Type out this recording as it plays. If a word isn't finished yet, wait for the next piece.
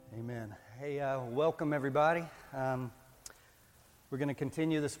Amen. Hey, welcome everybody. We're going to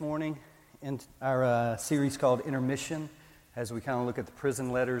continue this morning in our series called Intermission as we kind of look at the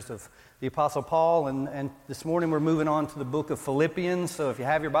prison letters of the Apostle Paul. And this morning we're moving on to the book of Philippians. So if you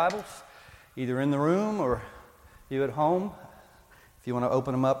have your Bibles, either in the room or you at home, if you want to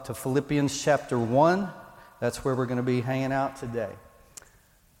open them up to Philippians chapter 1, that's where we're going to be hanging out today.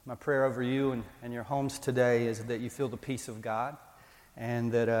 My prayer over you and your homes today is that you feel the peace of God,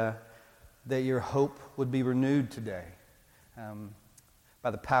 and that your hope would be renewed today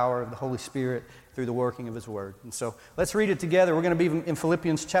by the power of the Holy Spirit through the working of His Word. And so let's read it together. We're going to be in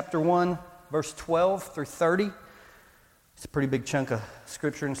Philippians chapter 1, verse 12 through 30. It's a pretty big chunk of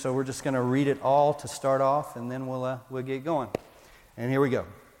Scripture, and so we're just going to read it all to start off, and then we'll get going. And here we go.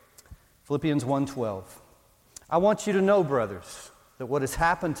 Philippians 1:12. I want you to know, brothers, that what has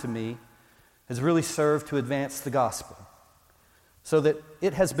happened to me has really served to advance the gospel, so that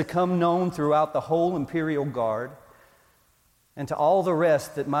it has become known throughout the whole imperial guard and to all the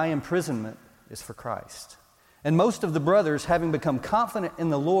rest that my imprisonment is for Christ. And most of the brothers, having become confident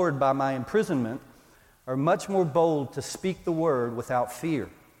in the Lord by my imprisonment, are much more bold to speak the word without fear.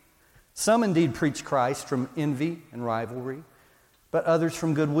 Some indeed preach Christ from envy and rivalry, but others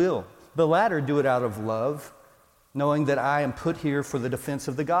from goodwill. The latter do it out of love, knowing that I am put here for the defense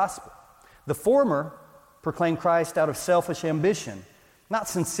of the gospel. The former proclaim Christ out of selfish ambition, not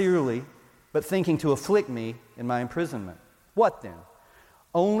sincerely, but thinking to afflict me in my imprisonment. What then?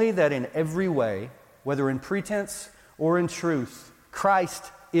 Only that in every way, whether in pretense or in truth,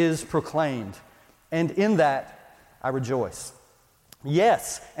 Christ is proclaimed, and in that I rejoice.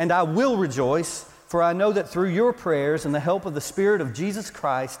 Yes, and I will rejoice, for I know that through your prayers and the help of the Spirit of Jesus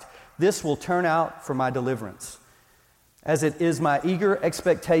Christ, this will turn out for my deliverance, as it is my eager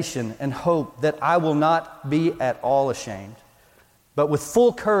expectation and hope that I will not be at all ashamed, but with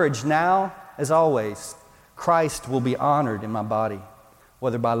full courage now, as always, Christ will be honored in my body,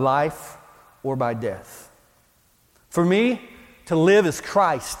 whether by life or by death. For me, to live is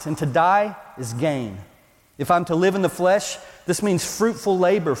Christ, and to die is gain. If I'm to live in the flesh, this means fruitful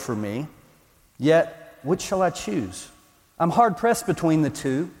labor for me. Yet, which shall I choose? I'm hard-pressed between the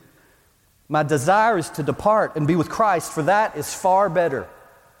two. My desire is to depart and be with Christ, for that is far better.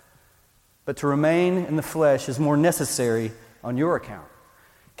 But to remain in the flesh is more necessary on your account.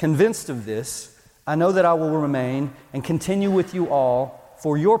 Convinced of this, I know that I will remain and continue with you all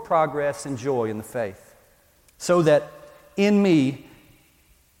for your progress and joy in the faith, so that in me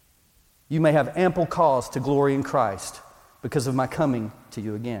you may have ample cause to glory in Christ because of my coming to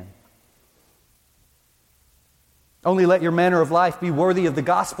you again. Only let your manner of life be worthy of the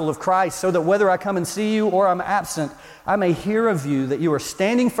gospel of Christ, so that whether I come and see you or I'm absent, I may hear of you that you are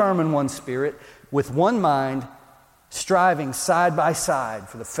standing firm in one spirit, with one mind, striving side by side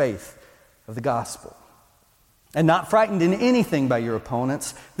for the faith of the gospel, and not frightened in anything by your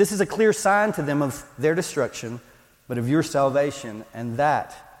opponents. This is a clear sign to them of their destruction, but of your salvation, and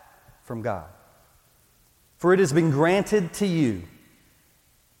that from God. For it has been granted to you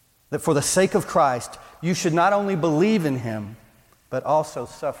that for the sake of Christ, you should not only believe in Him, but also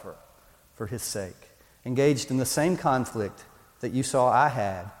suffer for His sake, engaged in the same conflict that you saw I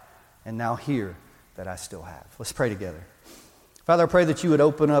had, and now hear that I still have. Let's pray together. Father, I pray that you would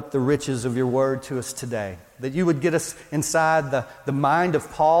open up the riches of your word to us today, that you would get us inside the mind of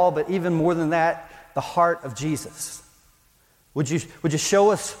Paul, but even more than that, the heart of Jesus. Would you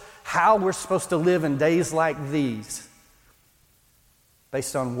show us how we're supposed to live in days like these,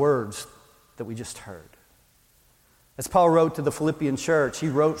 based on words that we just heard? As Paul wrote to the Philippian church, he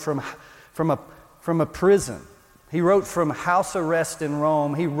wrote from a prison. He wrote from house arrest in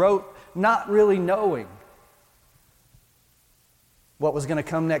Rome. He wrote not really knowing what was going to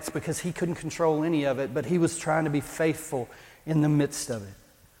come next, because he couldn't control any of it, but he was trying to be faithful in the midst of it.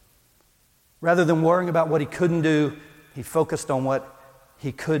 Rather than worrying about what he couldn't do, he focused on what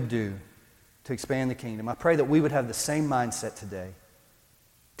he could do to expand the kingdom. I pray that we would have the same mindset today.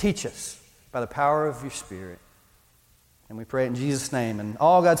 Teach us by the power of your Spirit. And we pray it in Jesus' name. And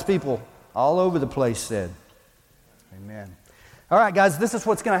all God's people all over the place said, amen. All right, guys, this is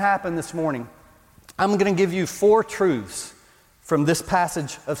what's going to happen this morning. I'm going to give you 4 truths from this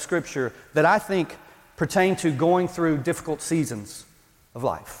passage of Scripture that I think pertain to going through difficult seasons of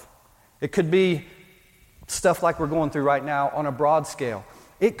life. It could be stuff like we're going through right now on a broad scale.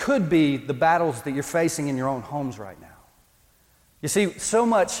 It could be the battles that you're facing in your own homes right now. You see, so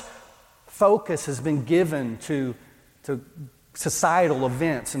much focus has been given to societal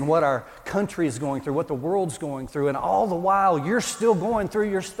events and what our country is going through, what the world's going through, and all the while you're still going through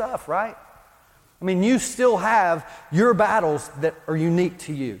your stuff, right? I mean, you still have your battles that are unique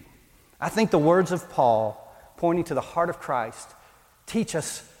to you. I think the words of Paul, pointing to the heart of Christ, teach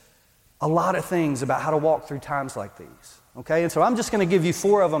us a lot of things about how to walk through times like these. Okay, and so I'm just going to give you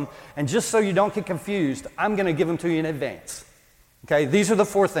 4 of them, and just so you don't get confused, I'm going to give them to you in advance. Okay, these are the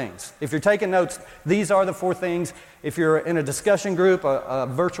 4 things. If you're taking notes, these are the 4 things. If you're in a discussion group, a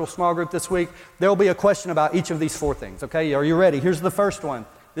virtual small group this week, there'll be a question about each of these 4 things. Okay, are you ready? Here's the first one.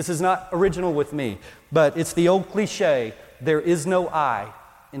 This is not original with me, but it's the old cliche, there is no I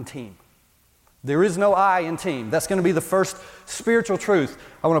in team. There is no I in team. That's going to be the first spiritual truth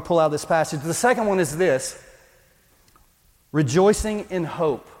I want to pull out of this passage. The second one is this: rejoicing in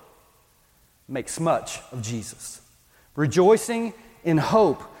hope makes much of Jesus. Rejoicing in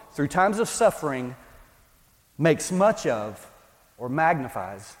hope through times of suffering makes much of or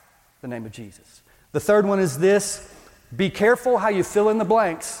magnifies the name of Jesus. The third one is this: be careful how you fill in the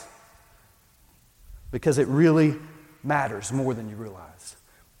blanks, because it really matters more than you realize.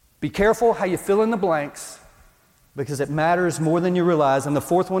 Be careful how you fill in the blanks, because it matters more than you realize. And the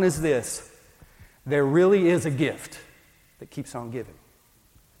fourth one is this: there really is a gift that keeps on giving.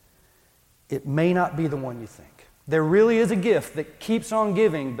 It may not be the one you think. There really is a gift that keeps on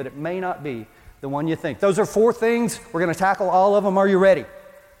giving, but it may not be the one you think. Those are 4 things. We're going to tackle all of them. Are you ready?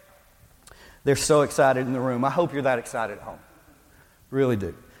 They're so excited in the room. I hope you're that excited at home. Really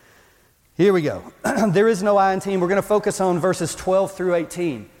do. Here we go. There is no I in team. We're going to focus on verses 12 through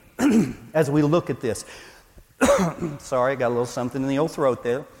 18 as we look at this. Sorry, I got a little something in the old throat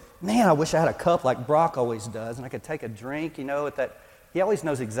there. Man, I wish I had a cup like Brock always does, and I could take a drink, at that. He always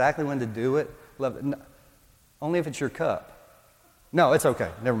knows exactly when to do it. Love it. No, only if it's your cup. No, it's okay.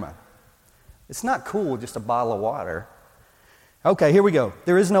 Never mind. It's not cool with just a bottle of water. Okay, here we go.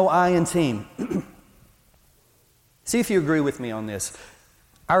 There is no I in team. See if you agree with me on this.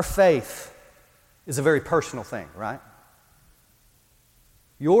 Our faith is a very personal thing, right?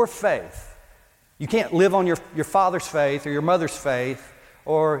 Your faith. You can't live on your father's faith or your mother's faith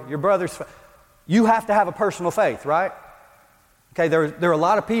or your brother's faith. You have to have a personal faith, right? Okay, there are a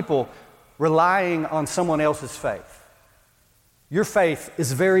lot of people relying on someone else's faith. Your faith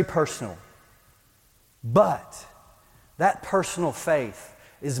is very personal. But that personal faith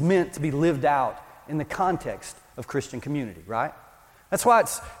is meant to be lived out in the context of Christian community, right? That's why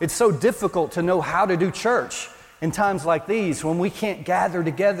it's so difficult to know how to do church in times like these, when we can't gather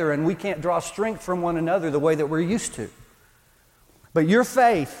together and we can't draw strength from one another the way that we're used to. But your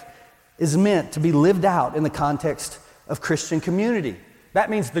faith is meant to be lived out in the context of Christian community. That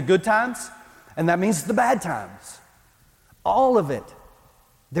means the good times, and that means the bad times. All of it.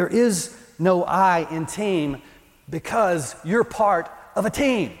 There is no I in team, because you're part of a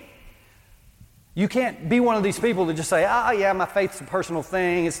team. You can't be one of these people that just say, yeah, my faith's a personal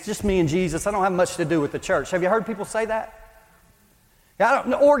thing. It's just me and Jesus. I don't have much to do with the church. Have you heard people say that? I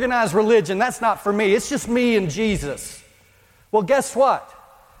don't organize religion. That's not for me. It's just me and Jesus. Well, guess what?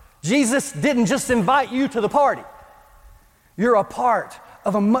 Jesus didn't just invite you to the party. You're a part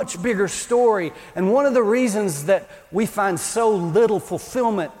of a much bigger story. And one of the reasons that we find so little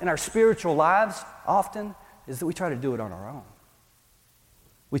fulfillment in our spiritual lives often is that we try to do it on our own.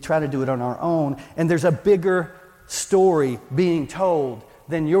 We try to do it on our own, and there's a bigger story being told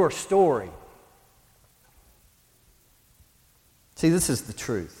than your story. See, this is the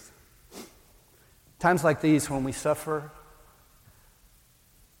truth. Times like these when we suffer,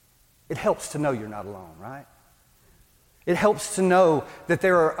 it helps to know you're not alone, right? It helps to know that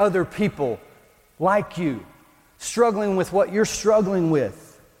there are other people like you struggling with what you're struggling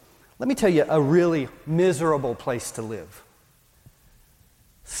with. Let me tell you a really miserable place to live.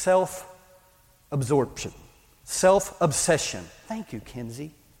 Self-absorption. Self-obsession. Thank you,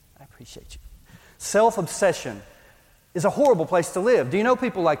 Kenzie. I appreciate you. Self-obsession is a horrible place to live. Do you know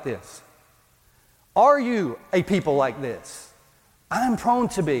people like this? Are you a people like this? I'm prone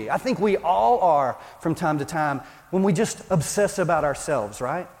to be. I think we all are from time to time when we just obsess about ourselves,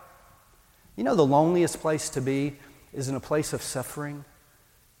 right? You know, the loneliest place to be is in a place of suffering,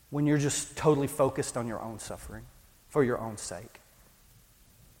 when you're just totally focused on your own suffering for your own sake.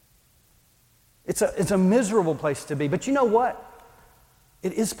 It's a miserable place to be. But you know what?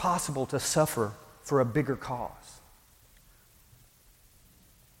 It is possible to suffer for a bigger cause.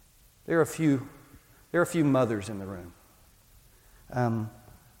 There are a few mothers in the room. Do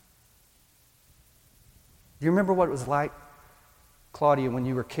you remember what it was like, Claudia, when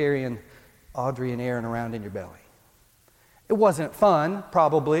you were carrying Audrey and Aaron around in your belly? It wasn't fun,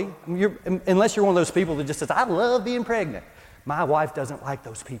 probably, unless you're one of those people that just says, I love being pregnant. My wife doesn't like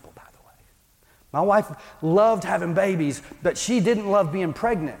those people, by the way. My wife loved having babies, but she didn't love being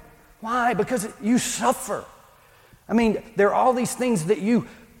pregnant. Why? Because you suffer. I mean, there are all these things that you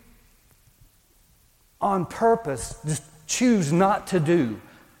on purpose just choose not to do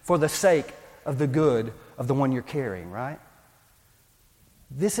for the sake of the good of the one you're carrying, right?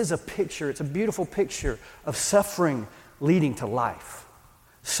 This is a picture, it's a beautiful picture of suffering leading to life.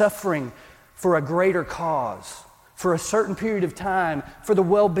 Suffering for a greater cause, for a certain period of time, for the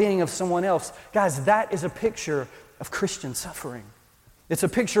well-being of someone else. Guys, that is a picture of Christian suffering. It's a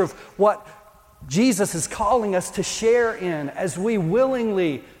picture of what Jesus is calling us to share in as we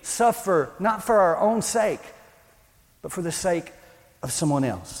willingly suffer, not for our own sake, but for the sake of someone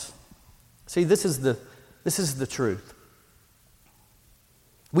else. See, this is the truth.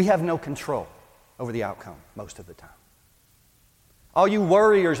 We have no control over the outcome most of the time. All you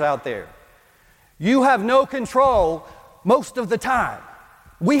worriers out there, you have no control most of the time.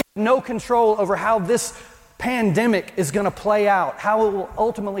 We have no control over how this pandemic is going to play out, how it will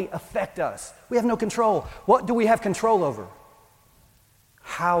ultimately affect us. We have no control. What do we have control over?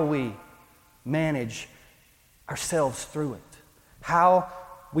 How we manage ourselves through it. How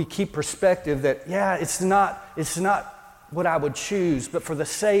we keep perspective that, yeah, it's not what I would choose, but for the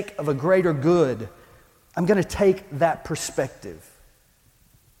sake of a greater good, I'm going to take that perspective.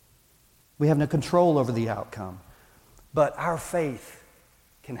 We have no control over the outcome, but our faith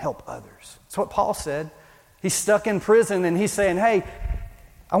can help others. That's what Paul said. He's stuck in prison and he's saying, hey,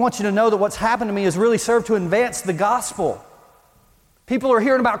 I want you to know that what's happened to me has really served to advance the gospel. People are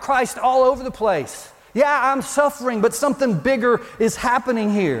hearing about Christ all over the place. Yeah, I'm suffering, but something bigger is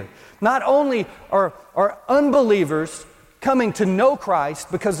happening here. Not only are unbelievers coming to know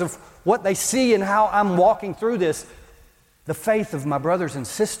Christ because of what they see and how I'm walking through this, the faith of my brothers and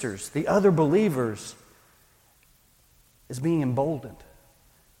sisters, the other believers, is being emboldened.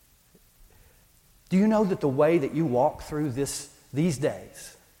 Do you know that the way that you walk through these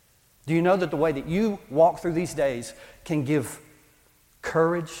days, do you know that the way that you walk through these days can give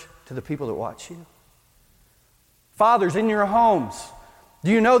courage to the people that watch you? Fathers in your homes,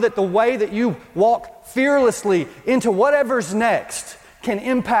 do you know that the way that you walk fearlessly into whatever's next can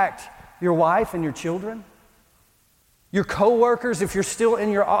impact your wife and your children? Your coworkers, if you're still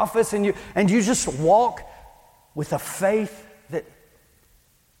in your office and you just walk with a faith that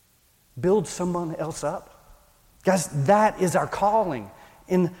builds someone else up? Guys, that is our calling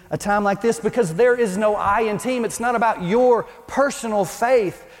in a time like this, because there is no I in team. It's not about your personal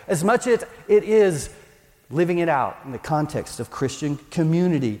faith as much as it is living it out in the context of Christian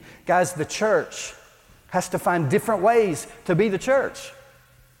community. Guys, the church has to find different ways to be the church.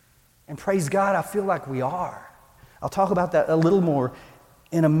 And praise God, I feel like we are. I'll talk about that a little more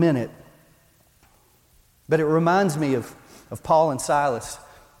in a minute. But it reminds me of Paul and Silas,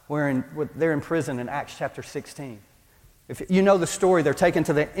 they're in prison in Acts chapter 16. If you know the story, they're taken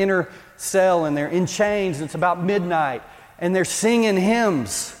to the inner cell and they're in chains, and it's about midnight, and they're singing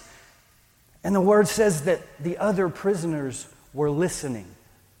hymns. And the word says that the other prisoners were listening.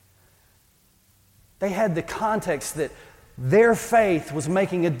 They had the context that their faith was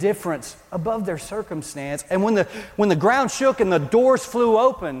making a difference above their circumstance. And when the ground shook and the doors flew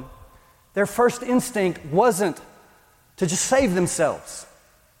open, their first instinct wasn't to just save themselves.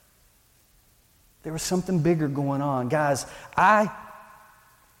 There was something bigger going on. Guys, I'm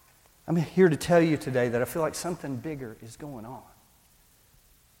here to tell you today that I feel like something bigger is going on.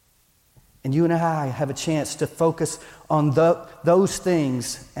 And you and I have a chance to focus on those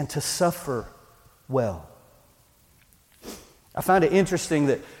things and to suffer well. I find it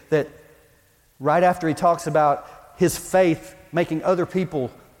interesting that right after he talks about his faith making other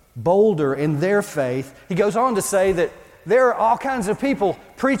people bolder in their faith, he goes on to say that there are all kinds of people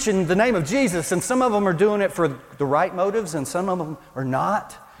preaching the name of Jesus, and some of them are doing it for the right motives and some of them are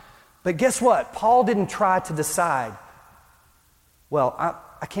not. But guess what? Paul didn't try to decide, well,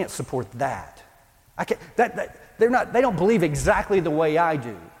 I can't support that. They don't believe exactly the way I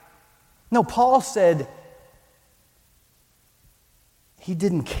do. No, Paul said he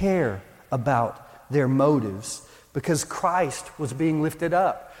didn't care about their motives because Christ was being lifted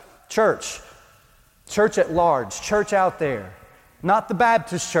up. Church at large, church out there, not the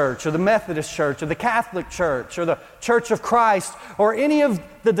Baptist church or the Methodist church or the Catholic church or the Church of Christ or any of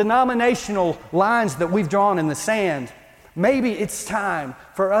the denominational lines that we've drawn in the sand. Maybe it's time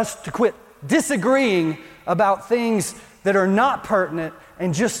for us to quit disagreeing about things that are not pertinent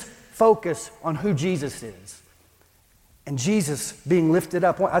and just focus on who Jesus is. And Jesus being lifted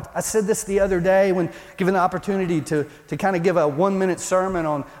up. I said this the other day when given the opportunity to kind of give a 1-minute sermon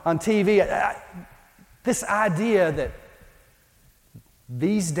on TV. This idea that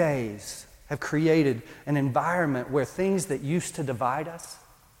these days have created an environment where things that used to divide us,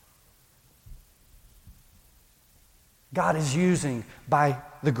 God is using by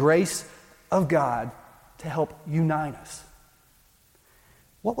the grace of God to help unite us.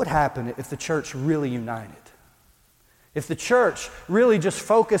 What would happen if the church really united? If the church really just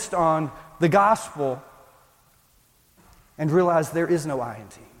focused on the gospel and realized there is no I in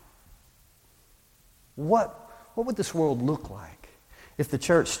team? What would this world look like if the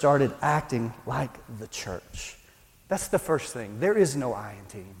church started acting like the church? That's the first thing. There is no I in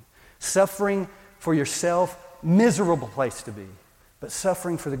team. Suffering for yourself, miserable place to be. But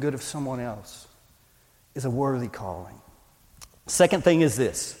suffering for the good of someone else is a worthy calling. Second thing is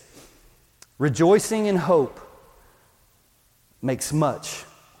this. Rejoicing in hope makes much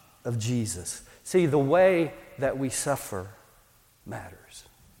of Jesus. See, the way that we suffer matters.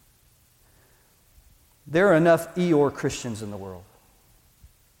 There are enough Eeyore Christians in the world.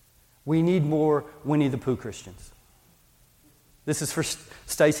 We need more Winnie the Pooh Christians. This is for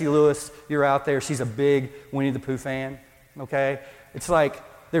Stacy Lewis. You're out there. She's a big Winnie the Pooh fan. Okay? It's like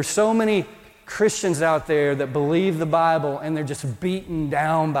there's so many Christians out there that believe the Bible and they're just beaten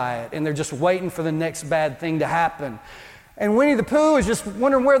down by it and they're just waiting for the next bad thing to happen. And Winnie the Pooh is just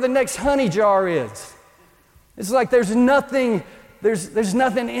wondering where the next honey jar is. It's like there's nothing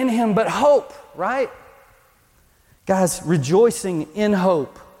in him but hope, right? Guys, rejoicing in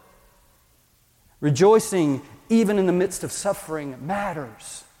hope, rejoicing even in the midst of suffering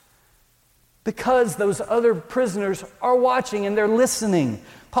matters. Because those other prisoners are watching and they're listening.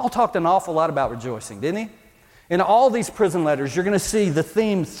 Paul talked an awful lot about rejoicing, didn't he? In all these prison letters, you're going to see the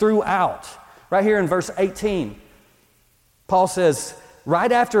theme throughout. Right here in verse 18, Paul says,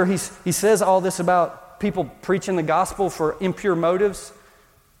 right after he says all this about people preaching the gospel for impure motives,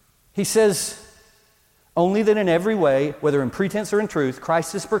 he says, only that in every way, whether in pretense or in truth,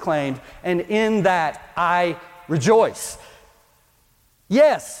 Christ is proclaimed, and in that I rejoice.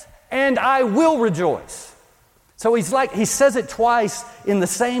 Yes, and I will rejoice. So he says it twice in the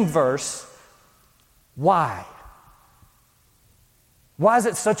same verse. Why? Why is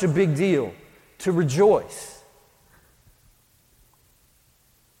it such a big deal to rejoice?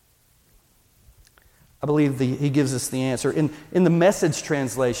 I believe he gives us the answer. In the Message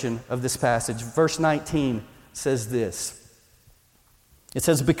translation of this passage, verse 19 says this. It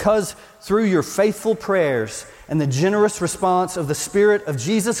says, because through your faithful prayers and the generous response of the Spirit of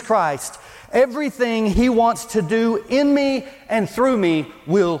Jesus Christ, everything He wants to do in me and through me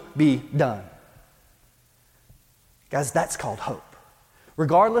will be done. Guys, that's called hope.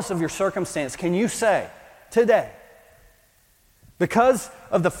 Regardless of your circumstance, can you say today, because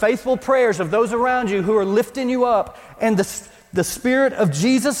of the faithful prayers of those around you who are lifting you up and the Spirit of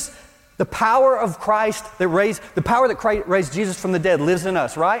Jesus, the power of Christ that raised Jesus from the dead lives in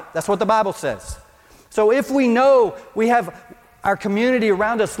us, right? That's what the Bible says. So if we know we have our community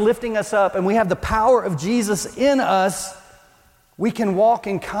around us lifting us up and we have the power of Jesus in us, we can walk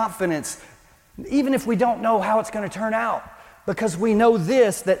in confidence even if we don't know how it's going to turn out, because we know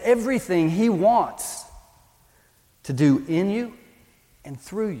this, that everything He wants to do in you and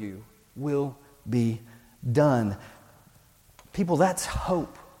through you will be done. People, that's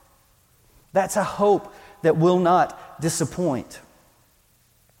hope. That's a hope that will not disappoint.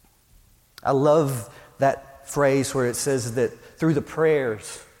 I love that phrase where it says that through the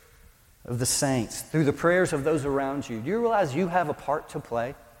prayers of the saints, through the prayers of those around you, do you realize you have a part to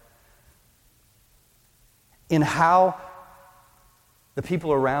play in how the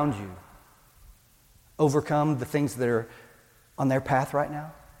people around you overcome the things that are on their path right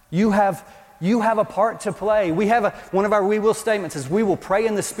now? You have a part to play. We have one of our we will statements is we will pray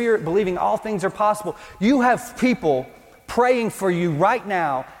in the Spirit, believing all things are possible. You have people praying for you right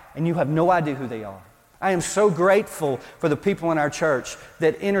now, and you have no idea who they are. I am so grateful for the people in our church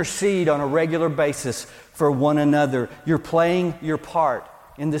that intercede on a regular basis for one another. You're playing your part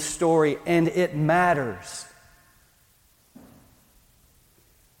in this story, and it matters.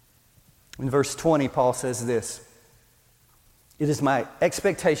 In verse 20, Paul says this, it is my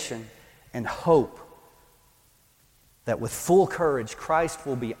expectation and hope that with full courage Christ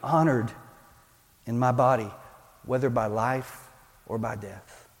will be honored in my body, whether by life or by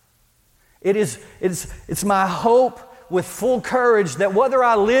death. It's my hope with full courage that whether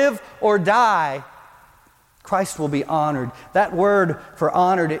I live or die, Christ will be honored. That word for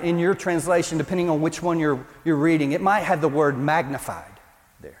honored in your translation, depending on which one you're reading, it might have the word magnified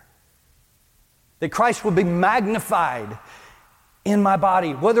there. That Christ will be magnified in my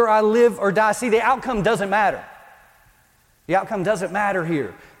body, whether I live or die. See, the outcome doesn't matter. The outcome doesn't matter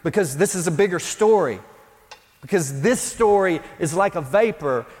here because this is a bigger story. Because this story is like a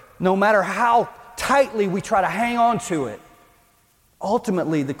vapor. No matter how tightly we try to hang on to it,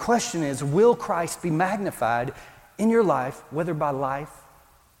 ultimately the question is, will Christ be magnified in your life, whether by life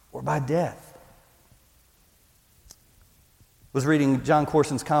or by death? was reading John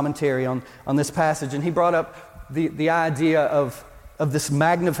Corson's commentary on this passage, and he brought up the idea of this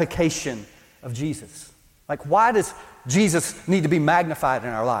magnification of Jesus. Like, why does Jesus need to be magnified in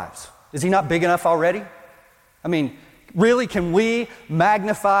our lives? Is he not big enough already? I mean, really, can we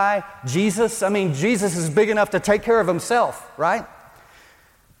magnify Jesus? I mean, Jesus is big enough to take care of himself, right?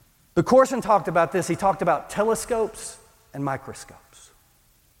 But Corson talked about this. He talked about telescopes and microscopes.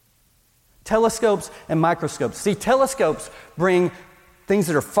 Telescopes and microscopes. See, telescopes bring things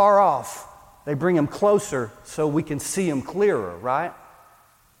that are far off. They bring them closer so we can see them clearer, right?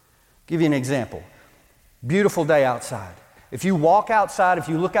 Give you an example. Beautiful day outside. If you walk outside, if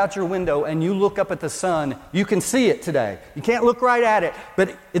you look out your window and you look up at the sun, you can see it today. You can't look right at it,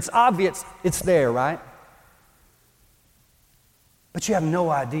 but it's obvious it's there, right? But you have no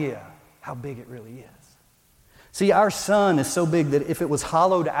idea how big it really is. See, our sun is so big that if it was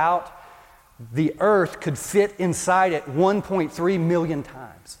hollowed out, the earth could fit inside it 1.3 million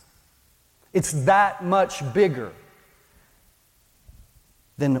times. It's that much bigger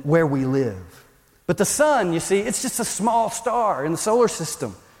than where we live. But the sun, you see, it's just a small star in the solar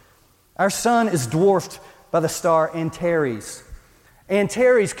system. Our sun is dwarfed by the star Antares.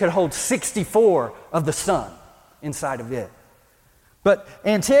 Antares could hold 64 of the sun inside of it. But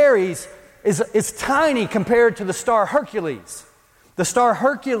Antares is tiny compared to the star Hercules. The star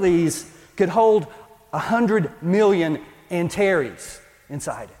Hercules could hold 100 million Antares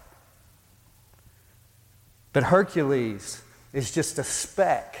inside it. But Hercules is just a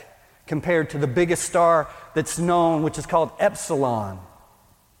speck compared to the biggest star that's known, which is called Epsilon,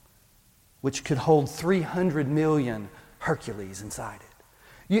 which could hold 300 million Hercules inside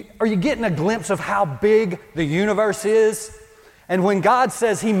it. Are you getting a glimpse of how big the universe is? And when God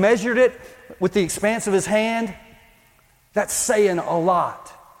says he measured it with the expanse of his hand, that's saying a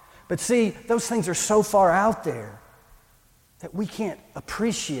lot. But see, those things are so far out there that we can't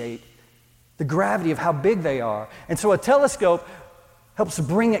appreciate the gravity of how big they are. And so a telescope helps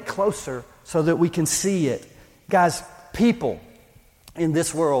bring it closer so that we can see it. Guys, people in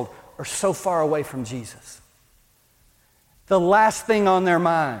this world are so far away from Jesus. The last thing on their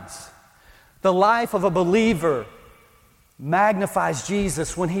minds, the life of a believer magnifies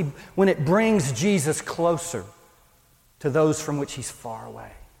Jesus when it brings Jesus closer to those from which he's far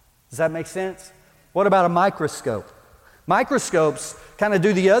away. Does that make sense? What about a microscope? Microscopes kind of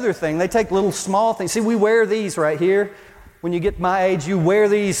do the other thing. They take little small things. See, we wear these right here. When you get my age, you wear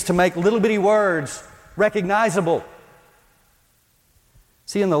these to make little bitty words recognizable.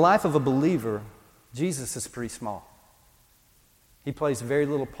 See, in the life of a believer, Jesus is pretty small. He plays very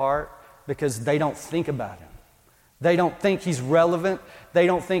little part because they don't think about him. They don't think he's relevant. They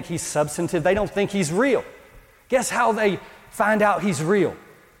don't think he's substantive. They don't think he's real. Guess how they find out he's real?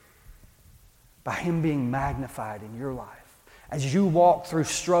 By him being magnified in your life. As you walk through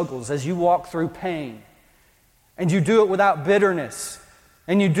struggles, as you walk through pain, and you do it without bitterness,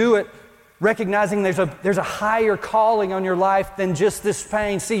 and you do it recognizing there's a higher calling on your life than just this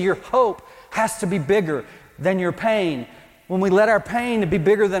pain. See, your hope has to be bigger than your pain. When we let our pain be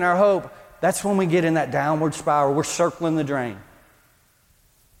bigger than our hope, that's when we get in that downward spiral. We're circling the drain.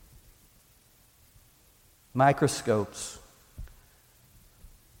 Microscopes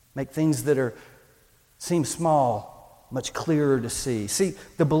make things that seem small much clearer to see. See,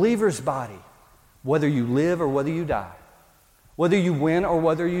 the believer's body, whether you live or whether you die, whether you win or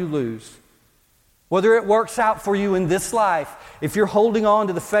whether you lose, whether it works out for you in this life, if you're holding on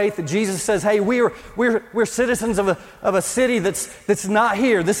to the faith that Jesus says, hey, we're citizens of a city that's not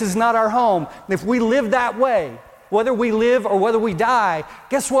here. This is not our home. And if we live that way, whether we live or whether we die,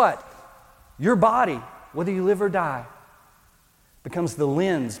 guess what? Your body, whether you live or die, becomes the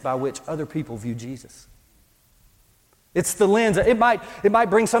lens by which other people view Jesus. It's the lens. It might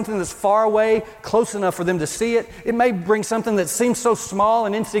bring something that's far away, close enough for them to see it. It may bring something that seems so small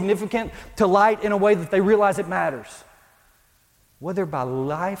and insignificant to light in a way that they realize it matters. Whether by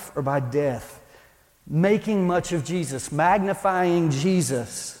life or by death, making much of Jesus, magnifying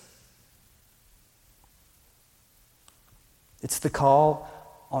Jesus. It's the call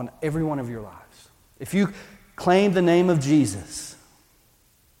on every one of your lives. If you claim the name of Jesus,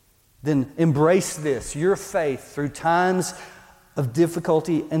 then embrace this. Your faith through times of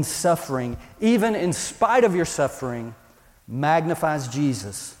difficulty and suffering, even in spite of your suffering, magnifies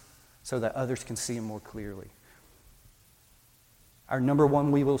Jesus so that others can see him more clearly. Our number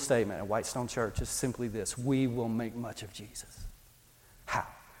one we will statement at Whitestone Church is simply this: we will make much of Jesus. How?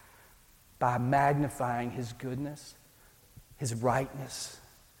 By magnifying his goodness, his rightness,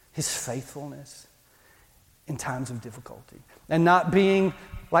 his faithfulness in times of difficulty. And not being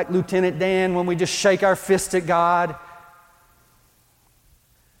like Lieutenant Dan when we just shake our fist at God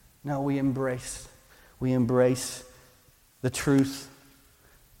No, we embrace the truth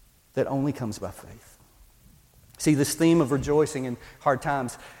that only comes by faith. See, this theme of rejoicing in hard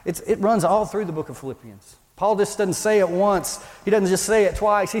times, it runs all through the book of Philippians. Paul just doesn't say it once. He doesn't just say it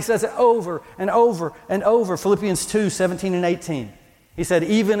twice. He says it over and over and over. Philippians 2, 17 and 18. He said,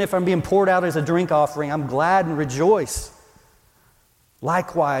 even if I'm being poured out as a drink offering, I'm glad and rejoice.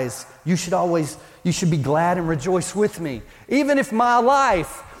 Likewise, you should be glad and rejoice with me. Even if my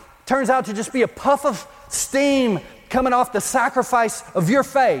life turns out to just be a puff of steam coming off the sacrifice of your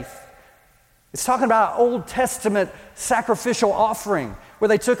faith. It's talking about Old Testament sacrificial offering, where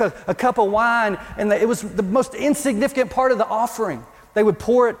they took a cup of wine and it was the most insignificant part of the offering. They would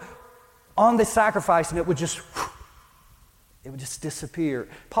pour it on the sacrifice and it would just disappear.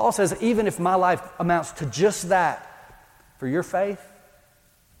 Paul says, even if my life amounts to just that, for your faith,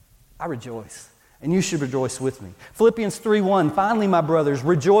 I rejoice. And you should rejoice with me. Philippians 3:1, finally, my brothers,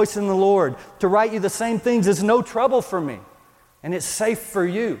 rejoice in the Lord. To write you the same things is no trouble for me, and it's safe for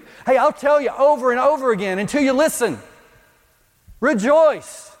you. Hey, I'll tell you over and over again until you listen.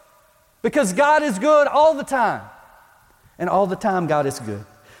 Rejoice, because God is good all the time. And all the time, God is good.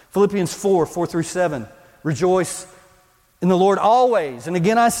 Philippians 4:4-7, rejoice in the Lord always. And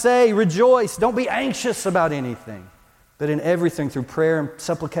again I say, rejoice. Don't be anxious about anything, but in everything through prayer and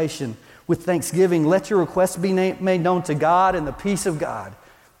supplication with thanksgiving, let your requests be made known to God, and the peace of God,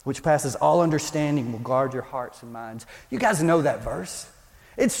 which passes all understanding, will guard your hearts and minds. You guys know that verse.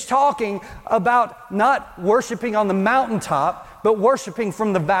 It's talking about not worshiping on the mountaintop, but worshiping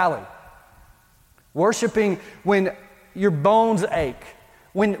from the valley. Worshiping when your bones ache,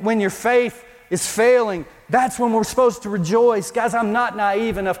 when your faith is failing. That's when we're supposed to rejoice. Guys, I'm not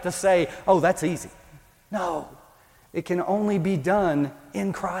naive enough to say, oh, that's easy. No, it can only be done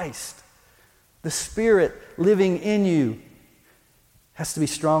in Christ. The Spirit living in you has to be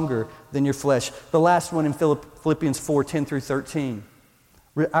stronger than your flesh. The last one in Philippians 4:10-13.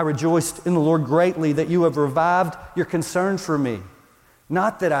 I rejoiced in the Lord greatly that you have revived your concern for me.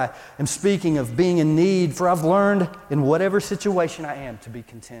 Not that I am speaking of being in need, for I've learned in whatever situation I am to be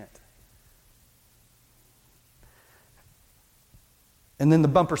content. And then the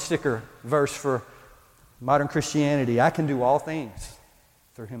bumper sticker verse for modern Christianity, I can do all things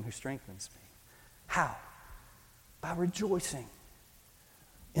through Him who strengthens me. How? By rejoicing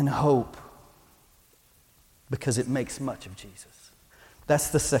in hope, because it makes much of Jesus. That's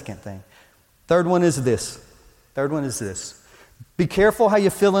the second thing. Third one is this. Be careful how you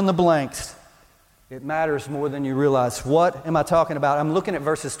fill in the blanks. It matters more than you realize. What am I talking about? I'm looking at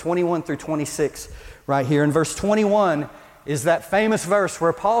verses 21-26 right here. And verse 21 is that famous verse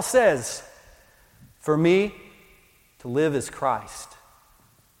where Paul says, for me, to live is Christ.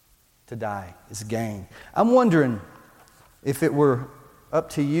 To die is gain. I'm wondering if it were up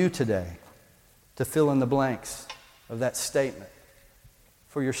to you today to fill in the blanks of that statement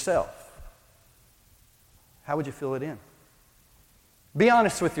for yourself. How would you fill it in? Be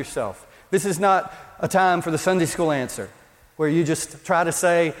honest with yourself. This is not a time for the Sunday school answer where you just try to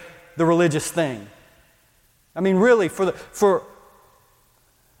say the religious thing. I mean, really, for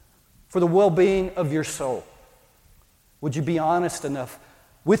the well-being of your soul, would you be honest enough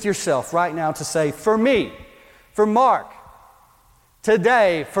with yourself right now to say, for me, for Mark,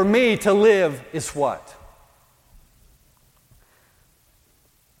 today, for me to live is what?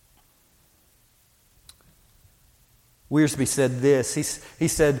 Wiersbe said this. He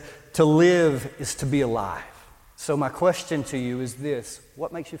said, to live is to be alive. So my question to you is this.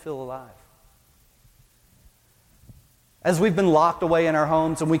 What makes you feel alive? As we've been locked away in our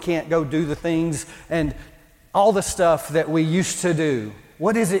homes and we can't go do the things and all the stuff that we used to do,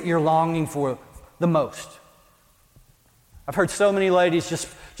 what is it you're longing for the most? I've heard so many ladies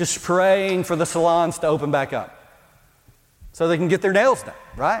just praying for the salons to open back up so they can get their nails done,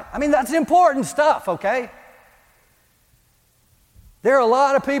 right? I mean, that's important stuff, okay? There are a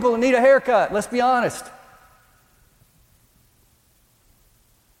lot of people that need a haircut, let's be honest.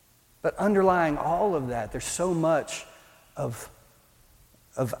 But underlying all of that, there's so much of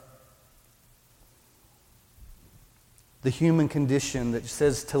the human condition that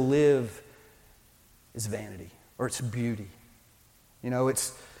says to live is vanity or it's beauty. You know,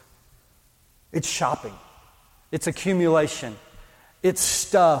 it's shopping. It's accumulation. It's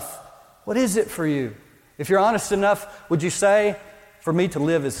stuff. What is it for you? If you're honest enough, would you say, for me to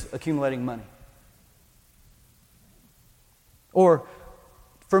live is accumulating money? Or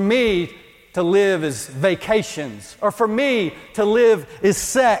for me to live is vacations? Or for me to live is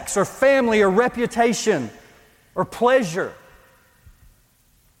sex or family or reputation or pleasure?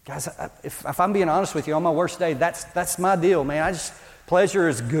 Guys, if I'm being honest with you, on my worst day, that's my deal, man. Pleasure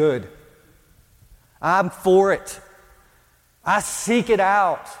is good. I'm for it. I seek it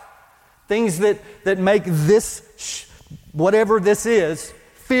out. Things that make this, whatever this is,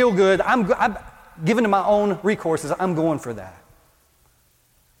 feel good. I'm given to my own recourses. I'm going for that.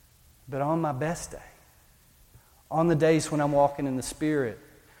 But on my best day, on the days when I'm walking in the Spirit,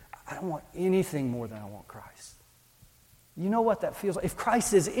 I don't want anything more than I want Christ. You know what that feels like? If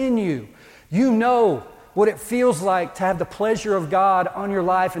Christ is in you, you know what it feels like to have the pleasure of God on your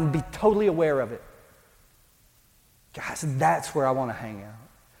life and be totally aware of it. Guys, that's where I want to hang out.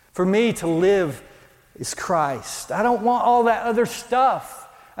 For me, to live is Christ. I don't want all that other stuff.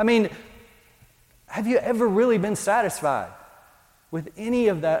 I mean, have you ever really been satisfied with any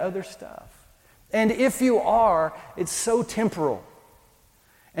of that other stuff? And if you are, it's so temporal.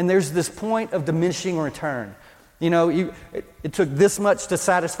 And there's this point of diminishing return. You know, it took this much to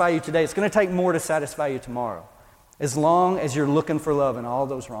satisfy you today. It's going to take more to satisfy you tomorrow, as long as you're looking for love in all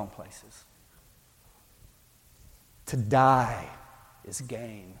those wrong places. To die is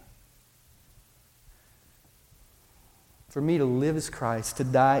gain. For me, to live is Christ, to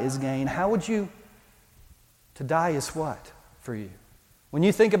die is gain. To die is what for you? When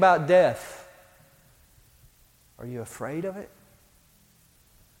you think about death, are you afraid of it?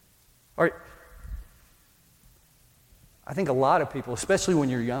 Or I think a lot of people, especially when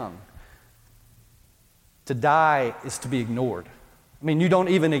you're young, to die is to be ignored. I mean, you don't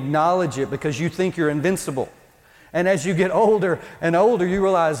even acknowledge it because you think you're invincible. And as you get older and older, you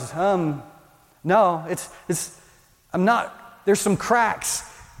realize, no, I'm not, there's some cracks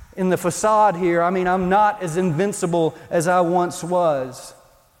in the facade here. I mean, I'm not as invincible as I once was.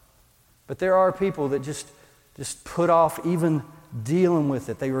 But there are people that just put off even dealing with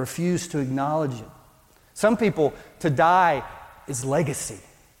it. They refuse to acknowledge it. Some people, to die is legacy.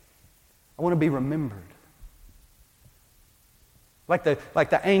 I want to be remembered. Like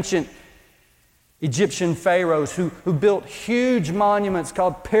the ancient Egyptian pharaohs who built huge monuments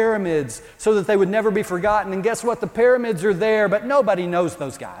called pyramids so that they would never be forgotten. And guess what? The pyramids are there, but nobody knows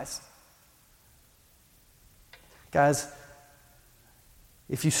those guys. Guys,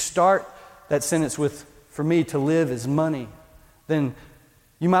 if you start that sentence with, for me to live is money, then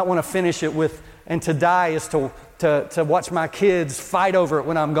you might want to finish it with, and to die is to watch my kids fight over it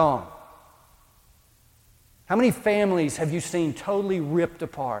when I'm gone. How many families have you seen totally ripped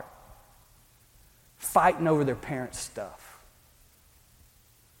apart, fighting over their parents' stuff?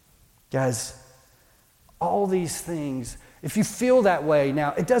 Guys, all these things, if you feel that way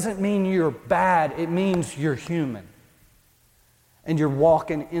now, it doesn't mean you're bad. It means you're human. And you're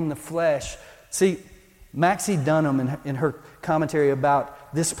walking in the flesh. See, Maxie Dunham in her commentary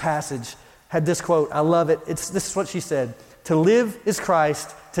about this passage had this quote. I love it. This is what she said. To live is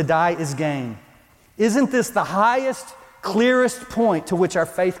Christ, to die is gain. Isn't this the highest, clearest point to which our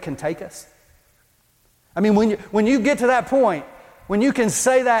faith can take us? I mean, when you get to that point, when you can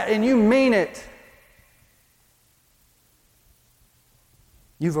say that and you mean it,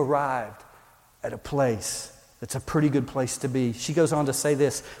 you've arrived at a place that's a pretty good place to be. She goes on to say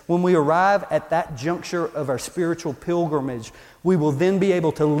this: when we arrive at that juncture of our spiritual pilgrimage, we will then be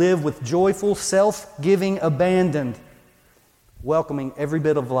able to live with joyful, self-giving abandon, welcoming every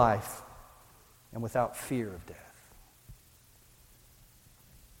bit of life and without fear of death.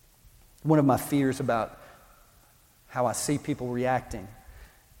 One of my fears about how I see people reacting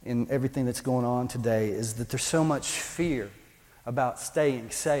in everything that's going on today is that there's so much fear about staying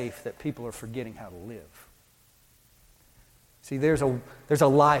safe that people are forgetting how to live. See, there's a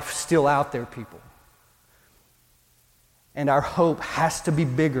life still out there, people. And our hope has to be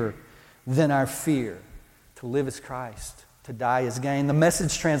bigger than our fear. To live is Christ, to die is gain. The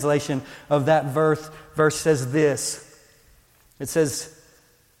Message translation of that verse says this. It says,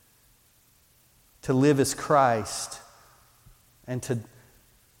 to live is Christ, and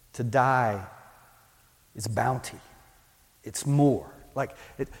to die is bounty. It's more.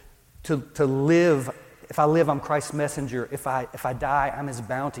 To live, if I live, I'm Christ's messenger. If I die, I'm His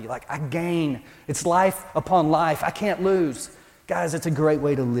bounty. I gain. It's life upon life. I can't lose. Guys, it's a great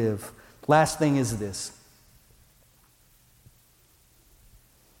way to live. Last thing is this.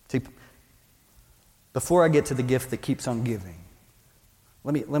 See, before I get to the gift that keeps on giving,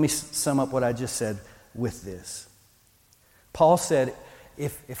 let me sum up what I just said with this. Paul said,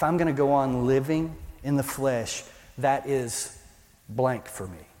 if I'm going to go on living in the flesh, that is blank for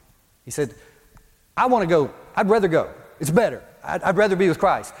me. He said, I want to go. I'd rather go. It's better. I'd rather be with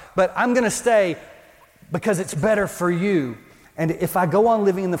Christ. But I'm going to stay because it's better for you. And if I go on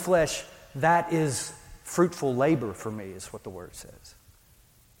living in the flesh, that is fruitful labor for me, is what the Word says.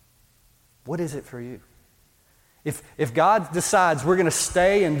 What is it for you? If God decides we're going to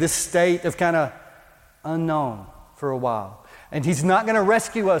stay in this state of kind of unknown for a while, and He's not going to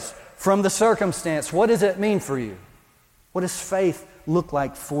rescue us from the circumstance, what does it mean for you? What does faith look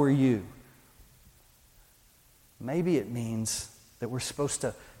like for you? Maybe it means that we're supposed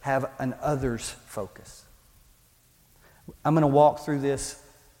to have an others focus. I'm going to walk through this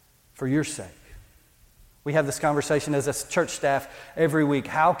for your sake. We have this conversation as a church staff every week.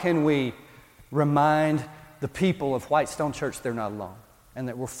 How can we remind the people of Whitestone Church they're not alone, and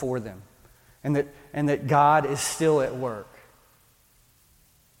that we're for them, and that God is still at work?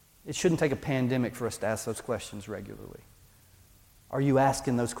 It shouldn't take a pandemic for us to ask those questions regularly. Are you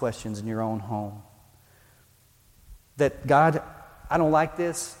asking those questions in your own home? That God, I don't like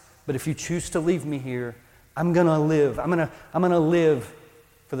this, but if you choose to leave me here, I'm going to live. I'm going to live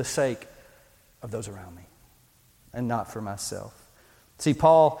for the sake of those around me and not for myself. See,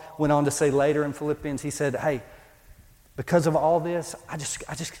 Paul went on to say later in Philippians, he said, hey, because of all this, I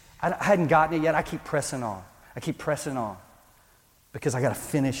hadn't gotten it yet. I keep pressing on. I keep pressing on because I got to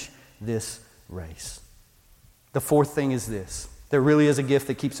finish this race. The fourth thing is this. There really is a gift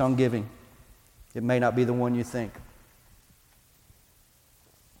that keeps on giving. It may not be the one you think.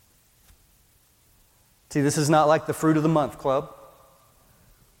 See, this is not like the Fruit of the Month Club.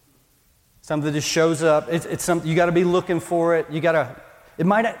 Something that just shows up. It's something you got to be looking for it. It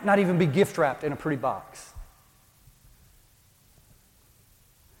might not even be gift wrapped in a pretty box.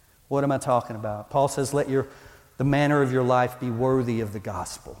 What am I talking about? Paul says, let the manner of your life be worthy of the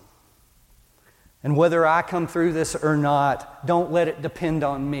gospel. And whether I come through this or not, don't let it depend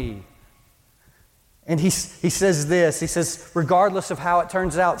on me. And he says this, he says, regardless of how it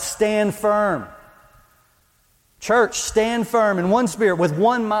turns out, stand firm. Church, stand firm in one spirit, with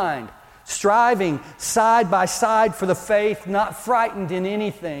one mind, striving side by side for the faith, not frightened in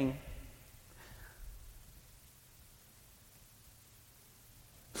anything.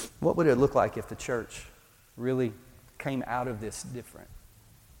 What would it look like if the church really came out of this different?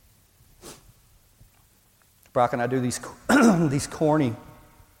 Brock and I do these corny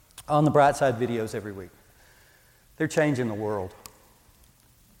On the Bright Side videos every week. They're changing the world.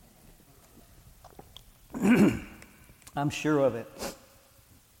 I'm sure of it.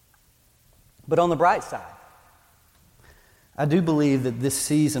 But on the bright side, I do believe that this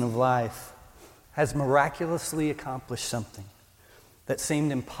season of life has miraculously accomplished something that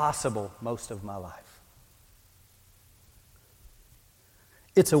seemed impossible most of my life.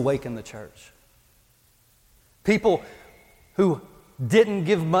 It's awakened the church. People who didn't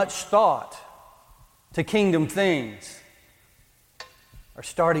give much thought to kingdom things are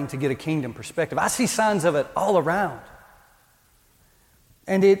starting to get a kingdom perspective. I see signs of it all around.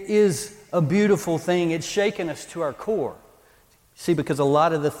 And it is a beautiful thing. It's shaken us to our core. See, because a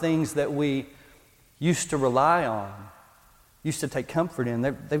lot of the things that we used to rely on, used to take comfort in,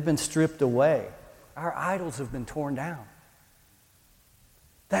 they've been stripped away. Our idols have been torn down.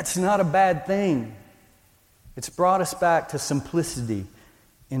 That's not a bad thing. It's brought us back to simplicity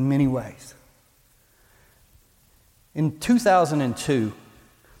in many ways. In 2002,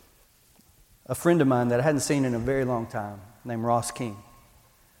 a friend of mine that I hadn't seen in a very long time, named Ross King,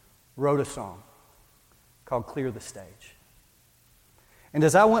 wrote a song called Clear the Stage. And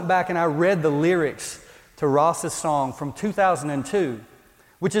as I went back and I read the lyrics to Ross's song from 2002,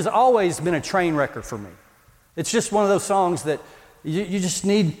 which has always been a train wrecker for me. It's just one of those songs that you just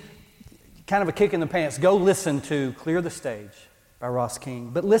need kind of a kick in the pants. Go listen to Clear the Stage by Ross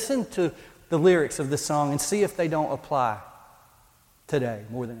King. But listen to the lyrics of this song and see if they don't apply today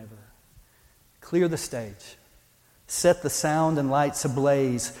more than ever. Clear the stage. Set the sound and lights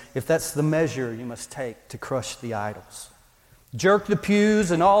ablaze, if that's the measure you must take to crush the idols. Jerk the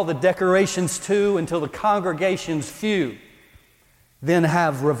pews and all the decorations too until the congregation's few. Then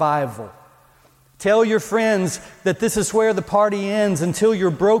have revival. Tell your friends that this is where the party ends until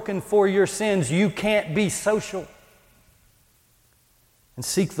you're broken for your sins. You can't be social. And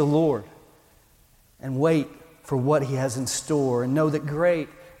seek the Lord and wait for what He has in store and know that great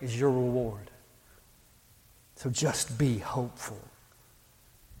is your reward. So just be hopeful,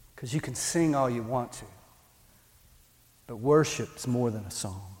 because you can sing all you want to, but worship's more than a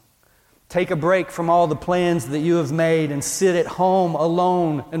song. Take a break from all the plans that you have made and sit at home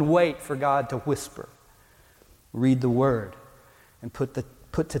alone and wait for God to whisper. Read the Word and put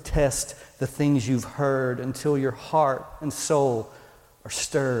to test the things you've heard until your heart and soul are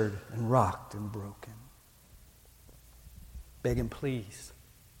stirred and rocked and broken. Beg Him, please,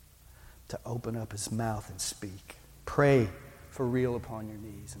 to open up His mouth and speak. Pray for real upon your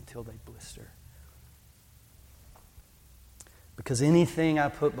knees until they blister. Because anything I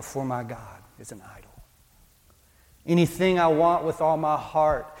put before my God is an idol. Anything I want with all my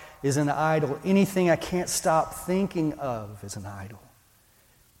heart is an idol. Anything I can't stop thinking of is an idol.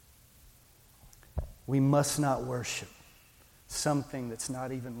 We must not worship something that's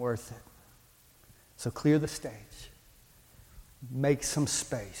not even worth it. So clear the stage. Make some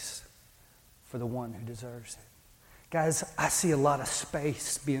space for the one who deserves it. Guys, I see a lot of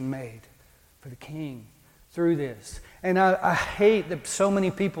space being made for the King through this. And I hate that so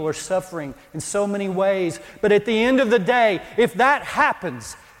many people are suffering in so many ways. But at the end of the day, if that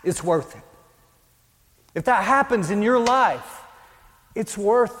happens, it's worth it. If that happens in your life, it's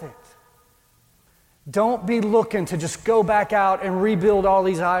worth it. Don't be looking to just go back out and rebuild all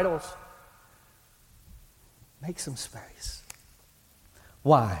these idols. Make some space.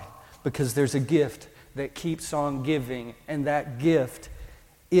 Why? Because there's a gift that keeps on giving, and that gift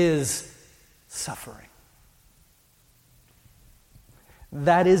is suffering.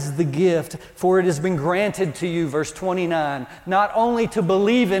 That is the gift, for it has been granted to you, verse 29, not only to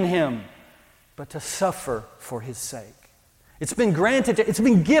believe in Him, but to suffer for His sake. It's been granted, it's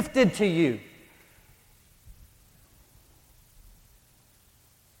been gifted to you.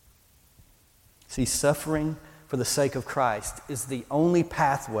 See, suffering for the sake of Christ is the only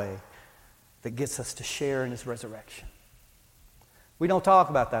pathway that gets us to share in His resurrection. We don't talk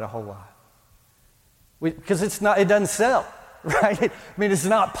about that a whole lot. Because it doesn't sell, right? It's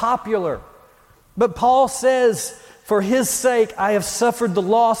not popular. But Paul says, for His sake I have suffered the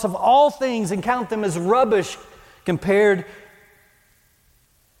loss of all things and count them as rubbish compared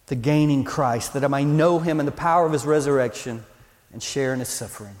to gaining Christ, that I may know Him and the power of His resurrection and share in His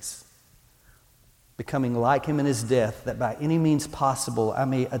sufferings, becoming like Him in His death, that by any means possible I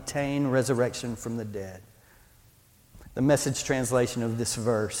may attain resurrection from the dead. The Message translation of this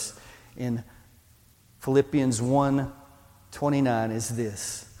verse in Philippians 1:29 is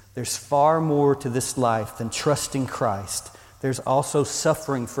this: there's far more to this life than trusting Christ. There's also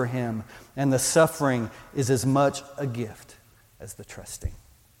suffering for Him, and the suffering is as much a gift as the trusting.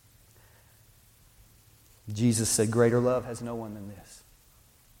 Jesus said, greater love has no one than this.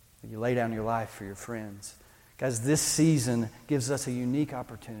 You lay down your life for your friends. Guys, this season gives us a unique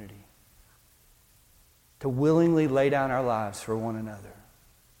opportunity to willingly lay down our lives for one another.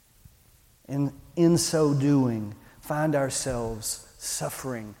 And in so doing, find ourselves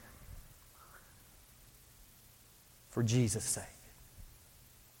suffering for Jesus' sake.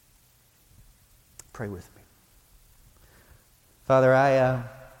 Pray with me. Father, I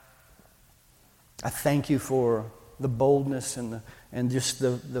thank You for the boldness and just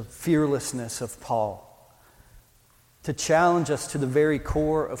the fearlessness of Paul to challenge us to the very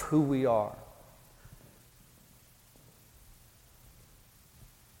core of who we are.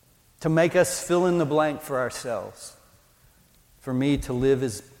 To make us fill in the blank for ourselves. For me to live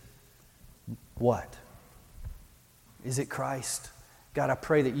is what? Is it Christ? God, I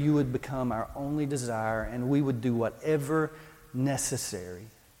pray that You would become our only desire and we would do whatever necessary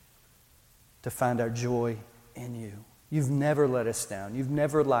to find our joy in You. You've never let us down. You've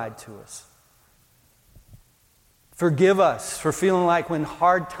never lied to us. Forgive us for feeling like when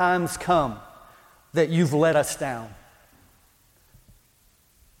hard times come that You've let us down.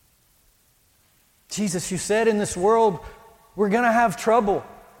 Jesus, You said in this world we're going to have trouble,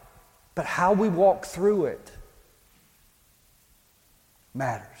 but how we walk through it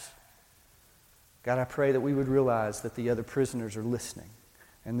matters. God, I pray that we would realize that the other prisoners are listening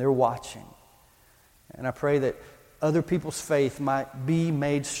and they're watching. And I pray that other people's faith might be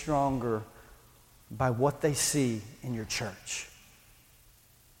made stronger by what they see in Your church.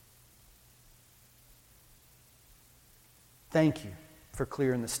 Thank You for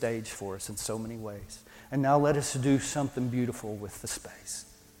clearing the stage for us in so many ways. And now let us do something beautiful with the space.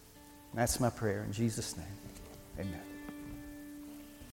 That's my prayer in Jesus' name. Amen.